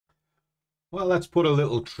Well, let's put a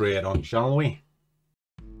little trade on, shall we?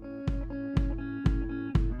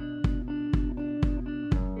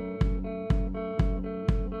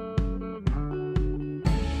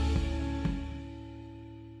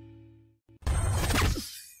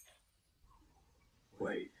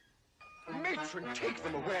 Wait. Matron, take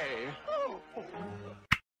them away.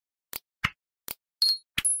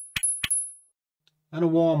 And a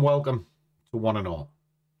warm welcome to one and all.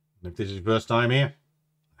 And if this is your first time here,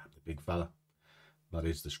 I'm the big fella. That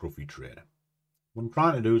is the Scruffy Trader. What I'm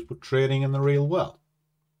trying to do is put trading in the real world.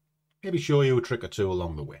 Maybe show you a trick or two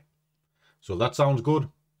along the way. So if that sounds good,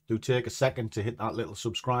 do take a second to hit that little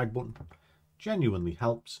subscribe button. Genuinely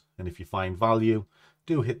helps. And if you find value,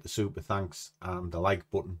 do hit the super thanks and the like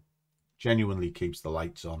button. Genuinely keeps the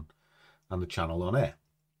lights on and the channel on air.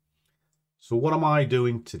 So what am I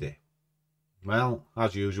doing today? Well,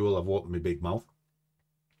 as usual, I've opened my big mouth.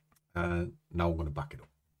 And now I'm going to back it up.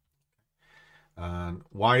 And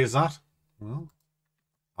why is that? Well,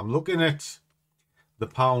 I'm looking at the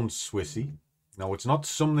pound Swissy. Now, it's not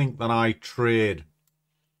something that I trade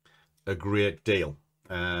a great deal,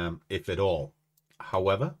 if at all.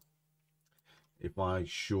 However, if I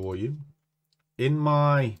show you, in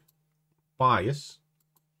my bias,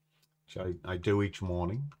 which I do each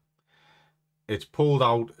morning, it's pulled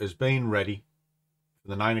out as being ready for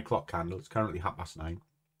the 9 o'clock candle. It's currently 9:30.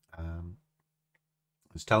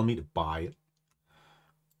 It's telling me to buy it.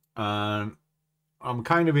 And I'm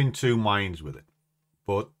kind of in two minds with it.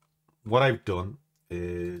 But what I've done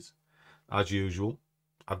is, as usual,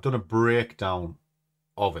 I've done a breakdown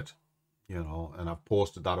of it, you know, and I've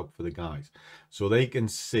posted that up for the guys so they can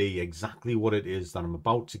see exactly what it is that I'm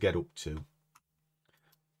about to get up to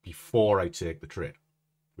before I take the trade,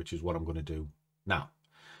 which is what I'm going to do now.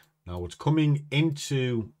 Now it's coming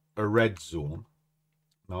into a red zone.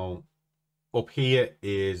 Now up here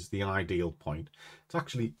is the ideal point.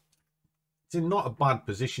 It's in not a bad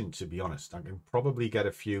position, to be honest. I can probably get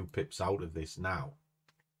a few pips out of this now.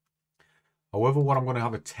 However, what I'm going to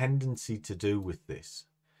have a tendency to do with this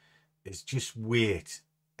is just wait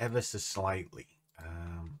ever so slightly.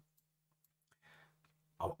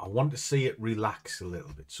 I want to see it relax a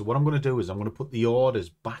little bit. So what I'm going to do is I'm going to put the orders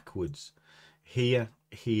backwards here,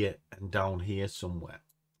 here, and down here somewhere.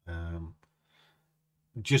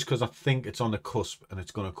 Just because I think it's on the cusp and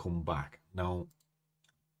it's going to come back. Now,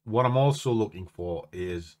 what I'm also looking for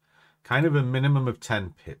is kind of a minimum of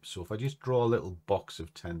 10 pips. So if I just draw a little box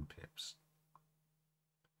of 10 pips.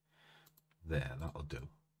 There, that'll do.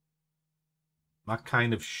 That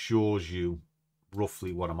kind of shows you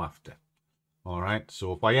roughly what I'm after. All right,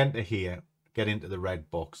 so if I enter here, get into the red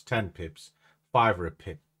box, 10 pips, 5 or a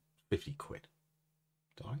pip, 50 quid.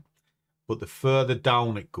 All right? But the further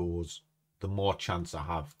down it goes, the more chance I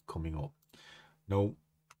have coming up. Now,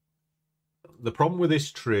 the problem with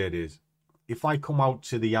this trade is if I come out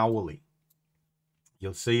to the hourly,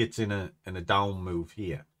 you'll see it's in a down move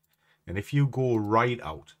here. And if you go right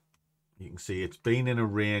out, you can see it's been in a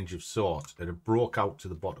range of sorts and it broke out to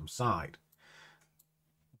the bottom side.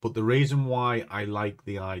 But the reason why I like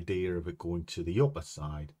the idea of it going to the upper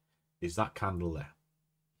side is that candle there.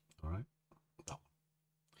 All right. That one.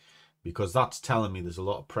 Because that's telling me there's a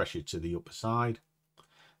lot of pressure to the upper side.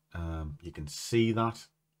 You can see that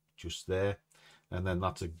just there. And then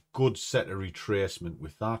that's a good set of retracement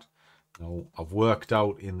with that. Now, I've worked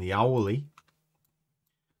out in the hourly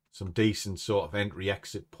some decent sort of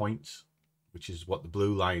entry-exit points, which is what the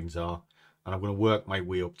blue lines are. And I'm going to work my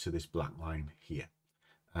way up to this black line here.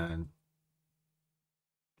 And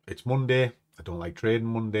it's Monday. I don't like trading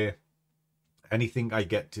Monday. Anything I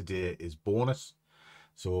get today is bonus.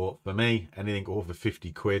 So for me, anything over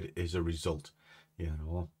 50 quid is a result, you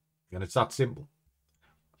know, and it's that simple.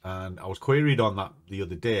 And I was queried on that the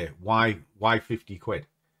other day. Why 50 quid?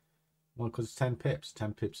 Well, because it's 10 pips.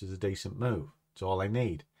 10 pips is a decent move. It's all I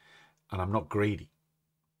need. And I'm not greedy.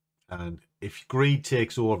 And if greed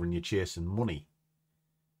takes over and you're chasing money,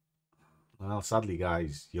 well, sadly,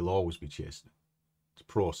 guys, you'll always be chasing it. It's a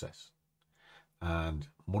process. And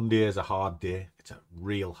Monday is a hard day. It's a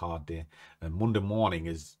real hard day. And Monday morning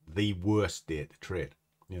is the worst day to trade,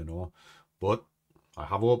 you know. But I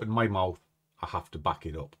have opened my mouth. I have to back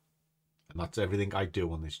it up. And that's everything I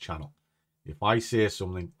do on this channel. If I say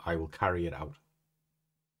something, I will carry it out.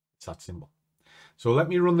 It's that simple. So let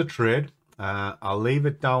me run the trade. I'll leave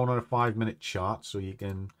it down on a 5-minute chart so you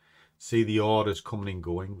can see the orders coming and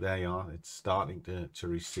going. There you are. It's starting to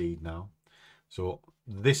recede now. So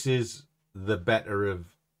this is the better of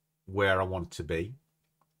where I want to be.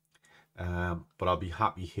 But I'll be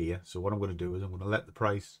happy here. So what I'm going to do is I'm going to let the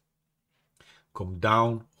price come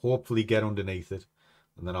down, hopefully get underneath it.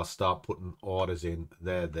 and then I'll start putting orders in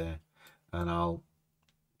there, and I'll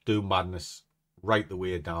do madness right the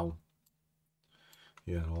way down,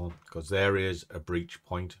 you know, because there is a breach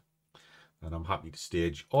point, and I'm happy to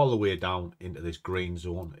stage all the way down into this green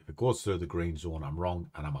zone. If it goes through the green zone, I'm wrong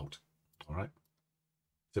and I'm out. All right,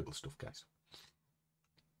 simple stuff, guys.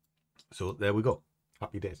 So there we go.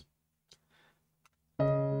 Happy days.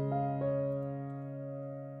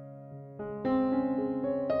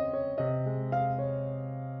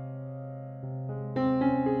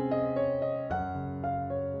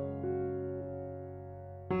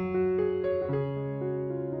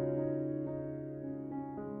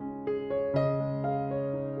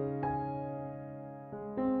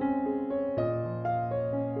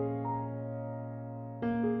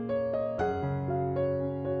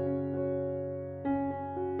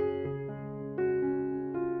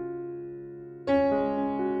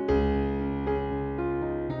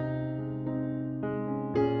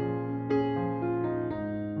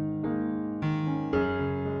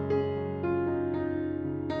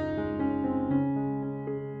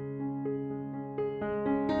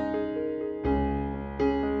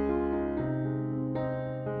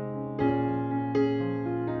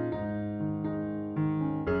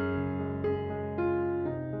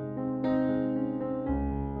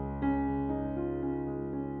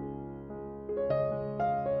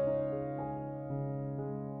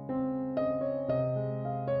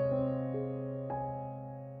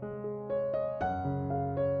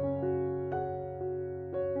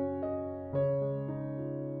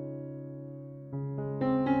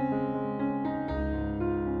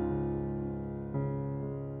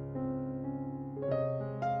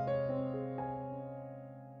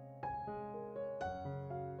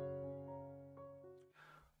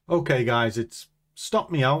 Okay, guys, it's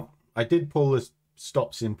stopped me out. I did pull the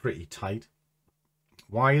stops in pretty tight.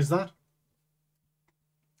 Why is that?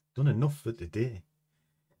 Done enough for today.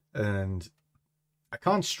 And I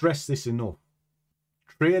can't stress this enough.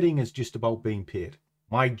 Trading is just about being paid.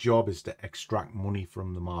 My job is to extract money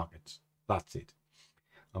from the markets. That's it.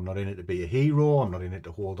 I'm not in it to be a hero. I'm not in it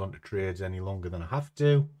to hold on to trades any longer than I have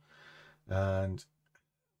to. And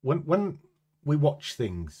when we watch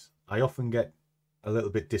things, I often get a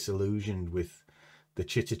little bit disillusioned with the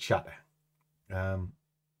chitter chatter.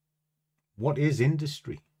 What is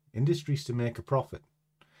industry? Industry is to make a profit,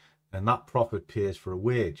 and that profit pays for a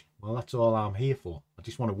wage. Well, that's all I'm here for. I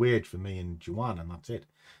just want a wage for me and Joanne, and that's it,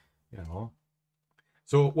 you know.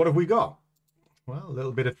 So what have we got? Well, a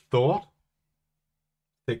little bit of thought.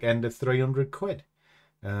 Thick end of 300 quid.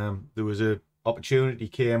 There was a opportunity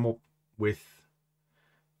came up with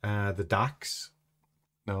the DAX.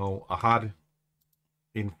 Now, I had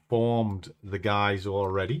informed the guys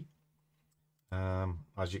already,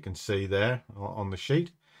 as you can see there on the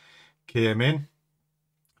sheet. Came in,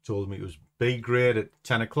 told me it was B grade at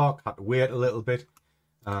 10 o'clock, had to wait a little bit,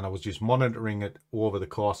 and I was just monitoring it over the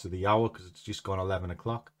course of the hour because it's just gone 11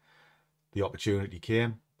 o'clock. The opportunity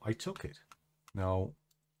came, I took it. Now,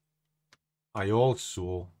 I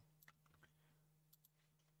also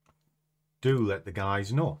do let the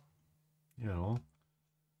guys know, you know,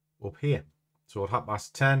 up here. So at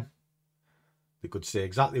 10:30, they could say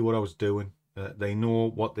exactly what I was doing. They know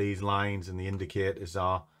what these lines and the indicators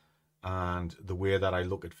are and the way that I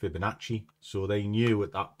look at Fibonacci. So they knew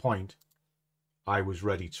at that point I was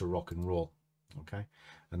ready to rock and roll. Okay.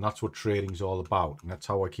 And that's what trading's all about. And that's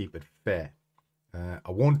how I keep it fair. I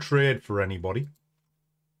won't trade for anybody,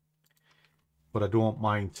 but I don't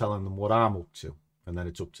mind telling them what I'm up to. And then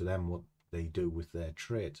it's up to them what they do with their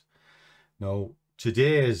trades. Now,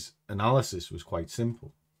 today's analysis was quite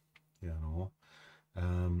simple, you know.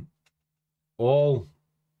 All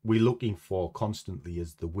we're looking for constantly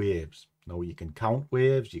is the waves. Now, you can count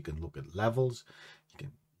waves, you can look at levels, you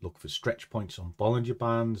can look for stretch points on Bollinger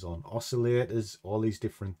Bands, on oscillators, all these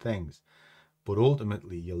different things. But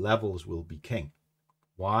ultimately, your levels will be king.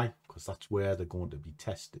 Why? Because that's where they're going to be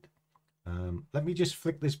tested. Let me just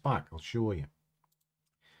flick this back. I'll show you.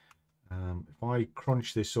 If I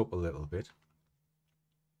crunch this up a little bit,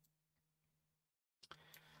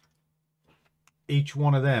 each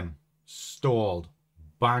one of them stalled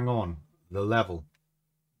bang on the level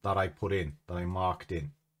that I put in, that I marked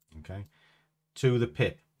in, okay, to the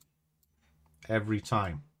pip every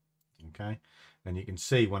time, okay. And you can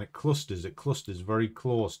see when it clusters very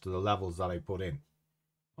close to the levels that I put in.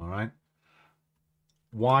 All right.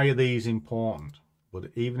 Why are these important?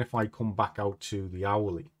 But even if I come back out to the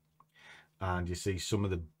hourly and you see some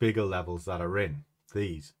of the bigger levels that are in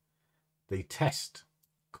these, they test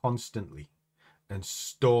constantly and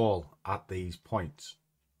stall at these points.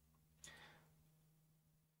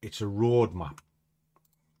 It's a roadmap.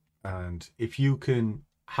 And if you can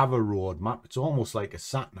have a roadmap, it's almost like a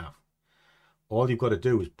sat nav. All you've got to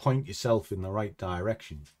do is point yourself in the right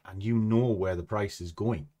direction and you know where the price is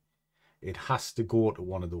going. It has to go to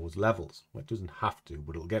one of those levels. Well, it doesn't have to,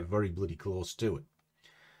 but it'll get very bloody close to it.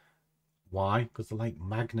 Why? Because they're like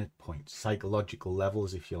magnet points, psychological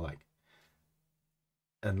levels, if you like.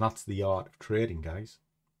 And that's the art of trading, guys.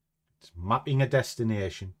 It's mapping a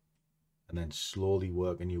destination and then slowly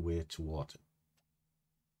working your way towards it.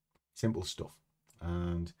 Simple stuff.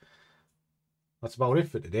 And that's about it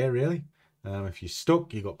for today, really. If you're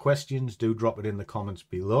stuck, you got questions, do drop it in the comments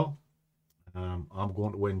below. I'm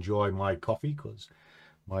going to enjoy my coffee because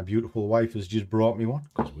my beautiful wife has just brought me one,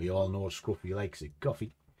 because we all know Scruffy likes a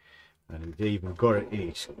coffee. And he's even got it in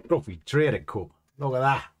his Scruffy trading cup. Look at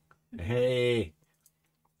that. Hey.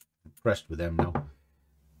 Impressed with them now.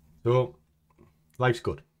 So, life's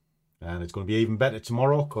good. And it's going to be even better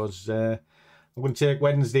tomorrow because I'm going to take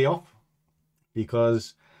Wednesday off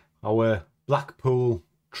because our Blackpool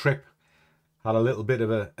trip had a little bit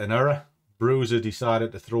of an error. Bruiser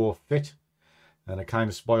decided to throw a fit and it kind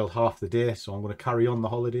of spoiled half the day. So I'm going to carry on the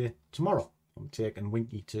holiday tomorrow. I'm taking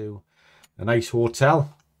Winky to a nice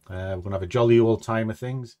hotel. We're going to have a jolly old time of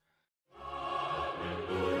things.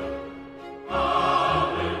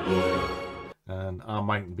 And I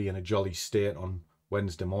might be in a jolly state on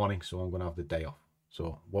Wednesday morning, so I'm going to have the day off.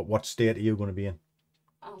 So what state are you going to be in?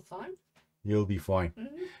 I'm fine. You'll be fine.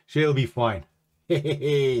 Mm-hmm. She'll be fine.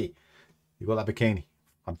 Hey, you got that bikini?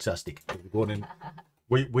 Fantastic. We're going in.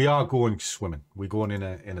 We are going swimming. We're going in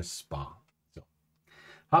a spa. So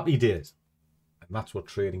happy days. And that's what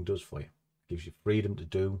trading does for you. It gives you freedom to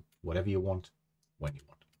do whatever you want when you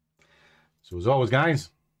want. So as always, guys,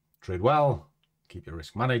 trade well, keep your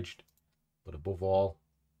risk managed, but above all,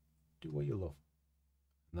 do what you love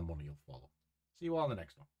and the money will follow. See you all in the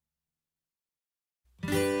next one.